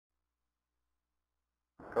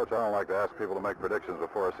Coach, I don't like to ask people to make predictions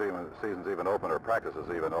before a season's even open or practices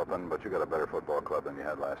even open, but you got a better football club than you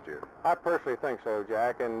had last year. I personally think so,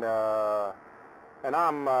 Jack, and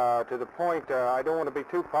I'm to the point I don't want to be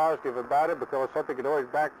too positive about it because something could always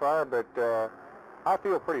backfire, but I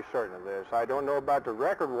feel pretty certain of this. I don't know about the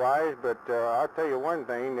record-wise, but I'll tell you one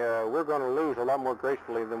thing, we're going to lose a lot more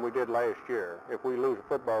gracefully than we did last year. If we lose a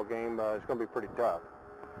football game, it's going to be pretty tough.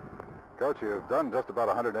 Coach, you've done just about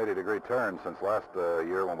 180-degree turn since last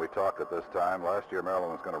year when we talked at this time. Last year,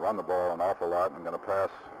 Maryland was going to run the ball an awful lot and going to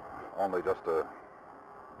pass only just to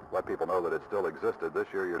let people know that it still existed. This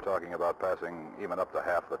year, you're talking about passing even up to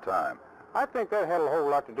half the time. I think that had a whole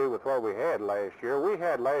lot to do with what we had last year. We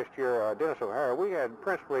had last year Dennis O'Hara. We had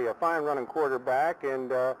principally a fine running quarterback,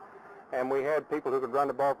 and we had people who could run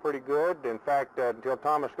the ball pretty good. In fact, until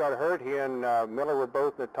Thomas got hurt, he and Miller were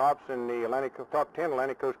both in the tops in the top 10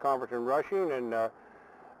 Atlantic Coast Conference in rushing,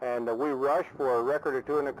 and we rushed for a record or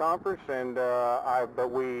two in the conference. But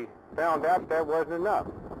we found out that wasn't enough,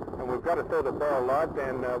 and we've got to throw the ball a lot.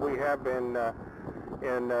 And we have been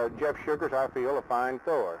in Jeff Sugars, I feel, a fine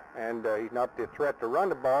thrower, and he's not the threat to run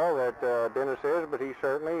the ball that Dennis is, but he's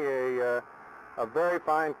certainly a very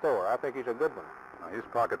fine thrower. I think he's a good one. He's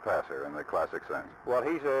a pocket passer in the classic sense. Well,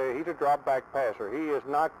 he's a drop back passer. He is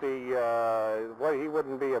not he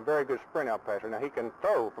wouldn't be a very good sprint out passer. Now he can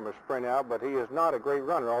throw from a sprint out, but he is not a great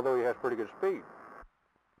runner, although he has pretty good speed.